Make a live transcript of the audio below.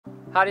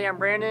Howdy, I'm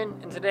Brandon,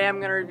 and today I'm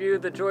going to review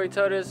the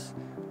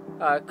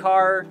JoyTutus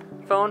car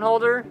phone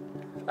holder.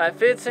 It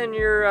fits in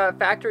your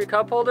factory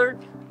cup holder,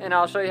 and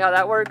I'll show you how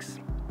that works.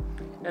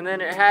 And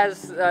then it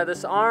has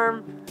this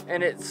arm,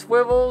 and it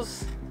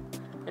swivels,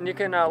 and you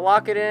can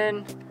lock it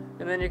in,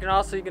 and then you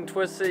can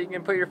twist it. You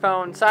can put your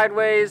phone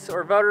sideways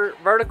or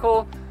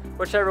vertical,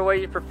 whichever way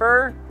you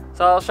prefer.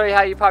 So I'll show you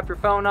how you pop your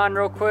phone on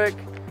real quick.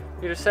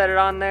 You just set it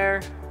on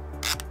there,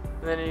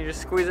 and then you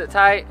just squeeze it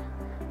tight.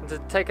 And to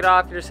take it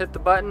off, you just hit the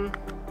button,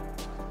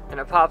 and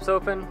it pops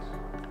open.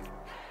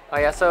 Oh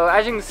yeah, so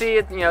as you can see,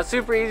 it's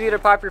super easy to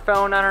pop your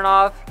phone on and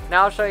off.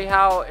 Now I'll show you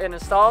how it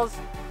installs.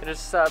 It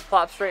just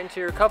plops straight into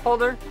your cup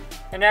holder,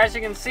 and as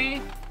you can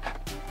see,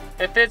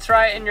 it fits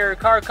right in your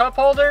car cup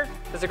holder.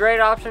 It's a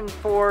great option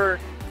for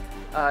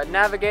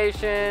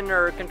navigation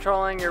or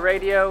controlling your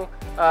radio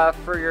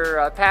for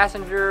your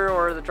passenger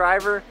or the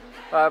driver.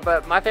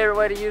 But my favorite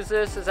way to use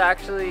this is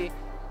actually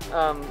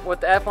with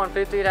the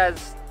F-150. It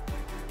has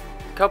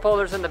cup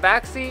holders in the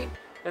back seat,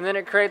 and then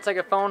it creates like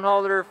a phone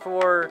holder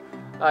for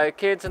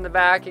kids in the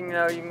back. And,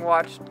 you can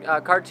watch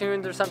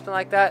cartoons or something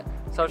like that.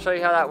 So I'll show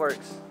you how that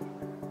works.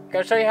 Okay,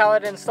 I'll show you how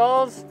it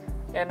installs,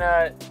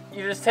 and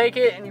you just take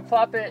it and you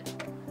plop it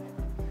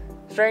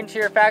straight into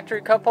your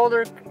factory cup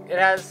holder.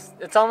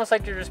 It's almost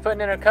like you're just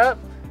putting in a cup,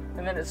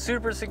 and then it's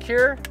super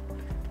secure,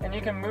 and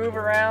you can move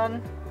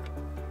around,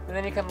 and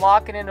then you can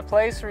lock it into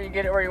place where you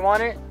get it where you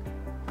want it.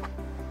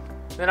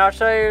 Then I'll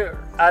show you,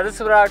 this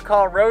is what I would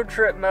call road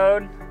trip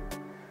mode.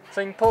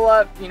 So you can pull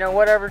up,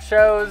 whatever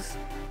shows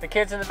the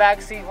kids in the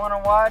back seat want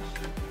to watch.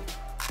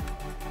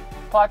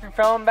 Plop your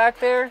phone back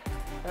there,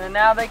 and then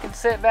now they can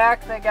sit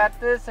back. They got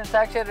this, and it's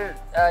actually,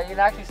 you can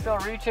actually still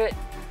reach it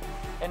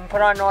and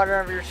put on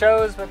whatever your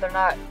shows, but they're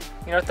not,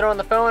 throwing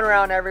the phone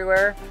around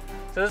everywhere.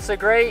 So this is a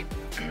great,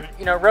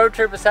 road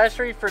trip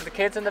accessory for the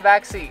kids in the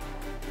back seat.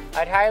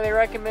 I'd highly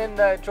recommend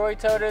the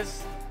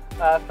JoyTutus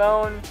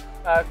phone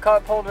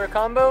cup holder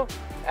combo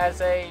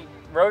as a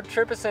road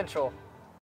trip essential.